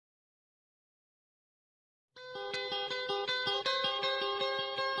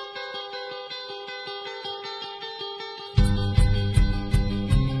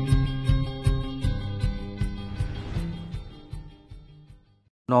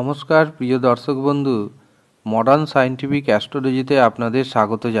নমস্কার প্রিয় দর্শক বন্ধু, মডার্ন সায়েন্টিফিক অ্যাস্ট্রোলজিতে আপনাদের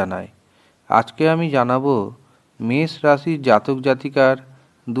স্বাগত জানাই। আজকে আমি জানাবো মেষ রাশির জাতক জাতিকার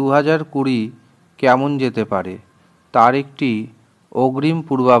 2020 কেমন যেতে পারে তার একটি অগ্রিম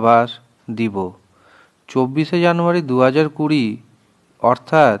পূর্বাভাস দিব। 24শে জানুয়ারি 2020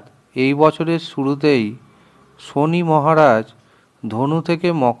 অর্থাৎ এই বছরের শুরুতেই শনি মহারাজ ধনু থেকে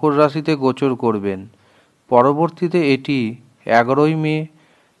মকর রাশিতে গোচর করবেন। পরবর্তীতে এটি 11ই মে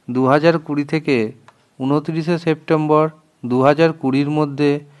 2020 থেকে 29শে সেপ্টেম্বর 2020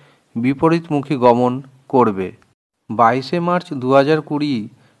 মধ্যে বিপরীতমুখী গমন করবে। 22শে মার্চ 2020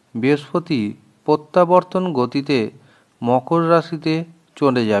 বৃহস্পতি প্রত্যাবর্তন গতিতে মকর রাশিতে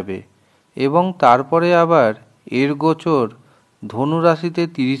চলে যাবে এবং তারপরে আবার এর গোচর ধনু রাশিতে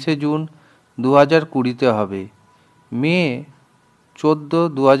 30শে জুন 2020 হবে। মে 14,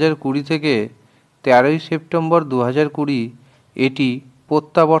 2020 থেকে 13ই সেপ্টেম্বর 2020 এটি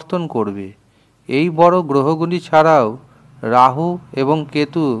প্রত্যাবর্তন করবে। এই বড় গ্রহগুলি ছাড়াও রাহু এবং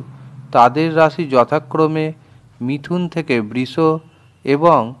কেতু তাদের রাশি যথাক্রমে মিথুন থেকে বৃষ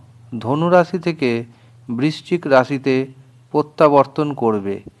এবং ধনু রাশি থেকে বৃশ্চিক রাশিতে প্রত্যাবর্তন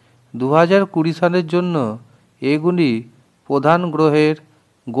করবে। 2020 সালের জন্য এগুলি প্রধান গ্রহের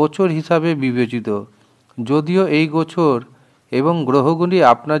গোচর হিসাবে বিবেচিত, যদিও এই গোচর এবং গ্রহগুলি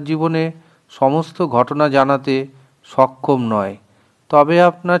আপনার জীবনে সমস্ত ঘটনা জানাতে সক্ষম নয়। তবে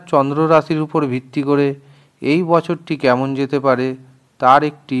আপনার চন্দ্র রাশির উপর ভিত্তি করে এই বছরটি কেমন যেতে পারে তার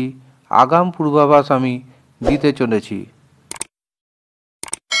একটি আগাম পূর্বাভাস আমি দিতে চলেছি।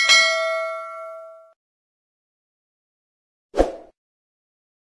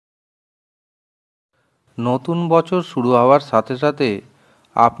 নতুন বছর শুরু হওয়ার সাথে সাথে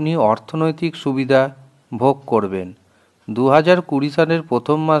আপনি অর্থনৈতিক সুবিধা ভোগ করবেন। 2020 সালের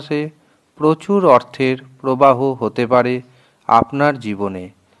প্রথম মাসে প্রচুর অর্থের প্রবাহ হতে পারে আপনার জীবনে।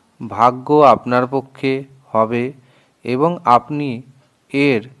 ভাগ্য আপনার পক্ষে হবে এবং আপনি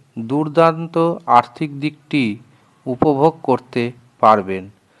এর দুর্দান্ত আর্থিক দিকটি উপভোগ করতে পারবেন।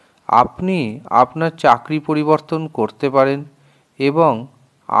 আপনি আপনার চাকরি পরিবর্তন করতে পারেন এবং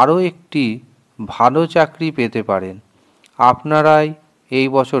আরও একটি ভালো চাকরি পেতে পারেন। আপনার আয় এই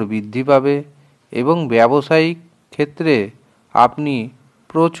বছর বৃদ্ধি পাবে এবং ব্যবসায়িক ক্ষেত্রে আপনি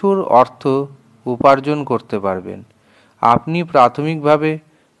প্রচুর অর্থ উপার্জন করতে পারবেন। আপনি প্রাথমিকভাবে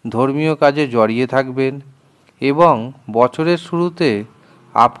ধর্মীয় কাজে জড়িয়ে থাকবেন এবং বছরের শুরুতে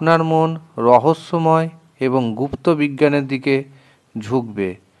আপনার মন রহস্যময় এবং গুপ্ত বিজ্ঞানের দিকে ঝুঁকবে।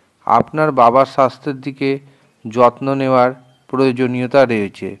 আপনার বাবার স্বাস্থ্যের দিকে যত্ন নেওয়ার প্রয়োজনীয়তা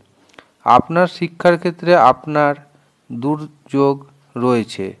রয়েছে। আপনার শিক্ষার ক্ষেত্রে আপনার দুর্যোগ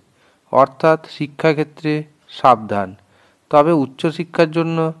রয়েছে, অর্থাৎ শিক্ষাক্ষেত্রে সাবধান। তবে উচ্চশিক্ষার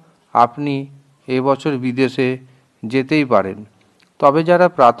জন্য আপনি এবছর বিদেশে যেতেই পারেন। তবে যারা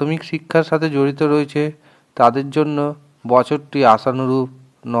প্রাথমিক শিক্ষার সাথে জড়িত রয়েছে তাদের জন্য বছরটি আশানুরূপ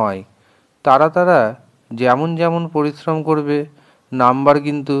নয়। তারা যেমন পরিশ্রম করবে নাম্বার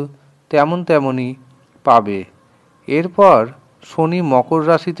কিন্তু তেমনই পাবে। এরপর শনি মকর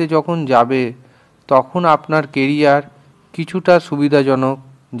রাশিতে যখন যাবে তখন আপনার কেরিয়ার কিছুটা সুবিধাজনক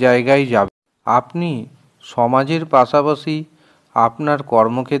জায়গায় যাবে। আপনি সমাজের পাশাপাশি আপনার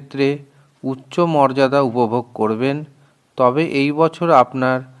কর্মক্ষেত্রে উচ্চ মর্যাদা উপভোগ করবেন। তবে এই বছর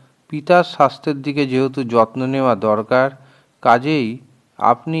আপনার পিতার স্বাস্থ্যের দিকে যেহেতু যত্ন নেওয়া দরকার, কাজেই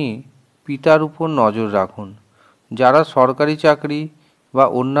আপনি পিতার উপর নজর রাখুন। যারা সরকারি চাকরি বা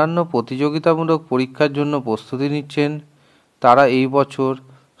অন্যান্য প্রতিযোগিতামূলক পরীক্ষার জন্য প্রস্তুতি নিচ্ছেন তারা এই বছর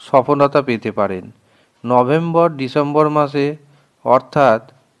সফলতা পেতে পারেন। নভেম্বর ডিসেম্বর মাসে অর্থাৎ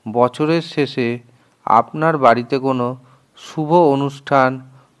বছরের শেষে আপনার বাড়িতে কোনো শুভ অনুষ্ঠান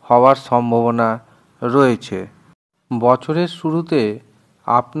হওয়ার সম্ভাবনা রয়েছে। বছরের শুরুতে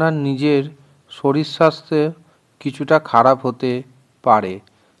আপনার নিজের শরীর স্বাস্থ্য কিছুটা খারাপ হতে পারে।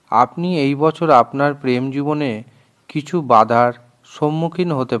 আপনি এই বছর আপনার প্রেম জীবনে কিছু বাধার সম্মুখীন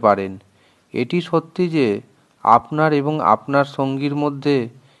হতে পারেন। এটি সত্যি যে আপনার এবং আপনার সঙ্গীর মধ্যে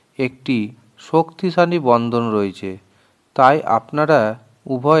একটি শক্তিশালী বন্ধন রয়েছে, তাই আপনারা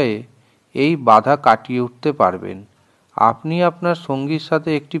উভয়ে এই বাধা কাটিয়ে উঠতে পারবেন। আপনি আপনার সঙ্গীর সাথে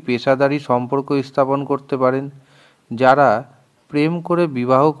একটি পেশাদারী সম্পর্ক স্থাপন করতে পারেন। যারা প্রেম করে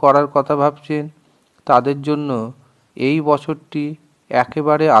বিবাহ করার কথা ভাবছেন তাদের জন্য এই বছরটি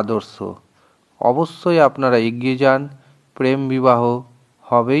একেবারে আদর্শ। অবশ্যই আপনারা এগিয়ে যান, প্রেম বিবাহ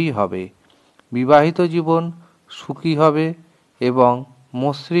হবেই হবে। বিবাহিত জীবন সুখী হবে এবং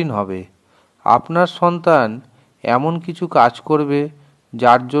মসৃণ হবে। আপনার সন্তান এমন কিছু কাজ করবে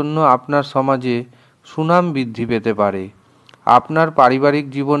যার জন্য আপনার সমাজে সুনাম বৃদ্ধি পেতে পারে। আপনার পারিবারিক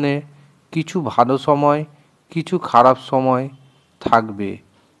জীবনে কিছু ভালো সময়, কিছু খারাপ সময় থাকবে।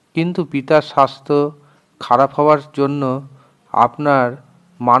 কিন্তু পিতার স্বাস্থ্য খারাপ হওয়ার জন্য আপনার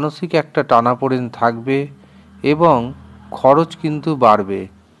মানসিক একটা টানাপোড়েন থাকবে এবং খরচ কিন্তু বাড়বে।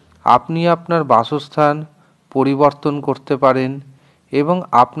 আপনি আপনার বাসস্থান পরিবর্তন করতে পারেন এবং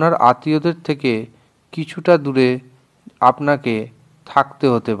আপনার আত্মীয়দের থেকে কিছুটা দূরে আপনাকে থাকতে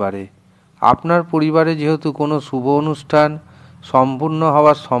হতে পারে। আপনার পরিবারে যেহেতু কোনো শুভ অনুষ্ঠান সম্পূর্ণ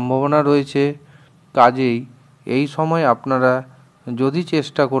হওয়ার সম্ভাবনা রয়েছে, কাজেই এই সময় আপনারা যদি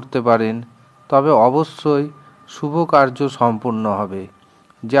চেষ্টা করতে পারেন তবে অবশ্যই শুভ কার্য সম্পূর্ণ হবে।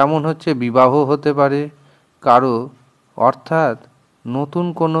 যেমন হচ্ছে বিবাহ হতে পারে কারো, অর্থাৎ নতুন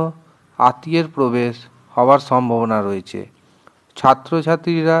কোনো আত্মীয়ের প্রবেশ হওয়ার সম্ভাবনা রয়েছে।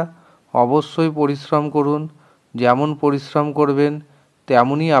 ছাত্রছাত্রীরা অবশ্যই পরিশ্রম করুন, যেমন পরিশ্রম করবেন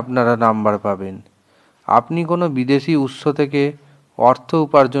তেমনই আপনারা নাম্বার পাবেন। আপনি কোনো বিদেশি উৎস থেকে অর্থ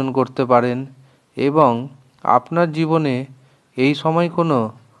উপার্জন করতে পারেন এবং আপনার জীবনে এই সময় কোনো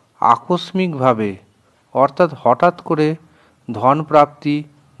আকস্মিকভাবে অর্থাৎ হঠাৎ করে ধন প্রাপ্তি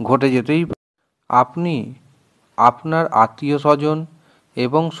ঘটে যেতেই পারে। আপনি আপনার আত্মীয় স্বজন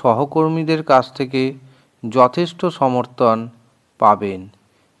এবং সহকর্মীদের কাছ থেকে যথেষ্ট সমর্থন পাবেন।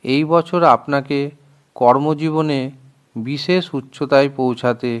 এই বছর আপনাকে কর্মজীবনে বিশেষ উচ্চতায়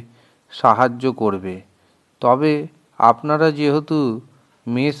পৌঁছাতে সাহায্য করবে। তবে আপনারা যেহেতু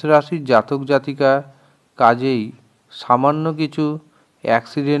মেষ রাশির জাতক জাতিকা, কাজেই সামান্য কিছু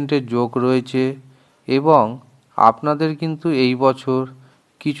অ্যাক্সিডেন্টের যোগ রয়েছে এবং আপনাদের কিন্তু এই বছর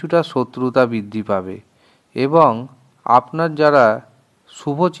কিছুটা শত্রুতা বৃদ্ধি পাবে এবং আপনার যারা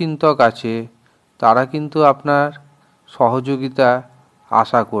শুভচিন্তক আছে তারা কিন্তু আপনার সহযোগিতা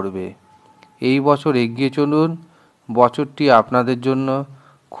আশা করবে। এই বছর এগিয়ে চলুন, বছরটি আপনাদের জন্য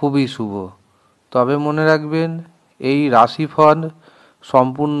খুবই শুভ। তবে মনে রাখবেন, এই রাশিফল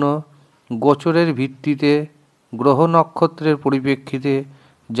সম্পূর্ণ গোচরের ভিত্তিতে গ্রহ নক্ষত্রের পরিপ্রেক্ষিতে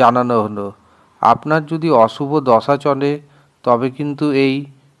জানানো হলো। আপনার যদি অশুভ দশা চলে তবে কিন্তু এই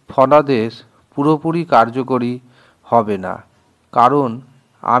ফলাদেশ পুরোপুরি কার্যকরী হবে না, কারণ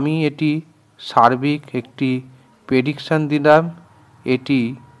আমি এটি সার্বিক একটি প্রেডিকশান দিলাম। এটি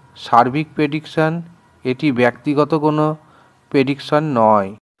সার্বিক প্রেডিকশান, এটি ব্যক্তিগত কোনো প্রেডিকশান নয়।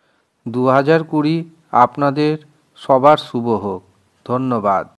 2020 আপনাদের সবার শুভ হোক। ধন্যবাদ।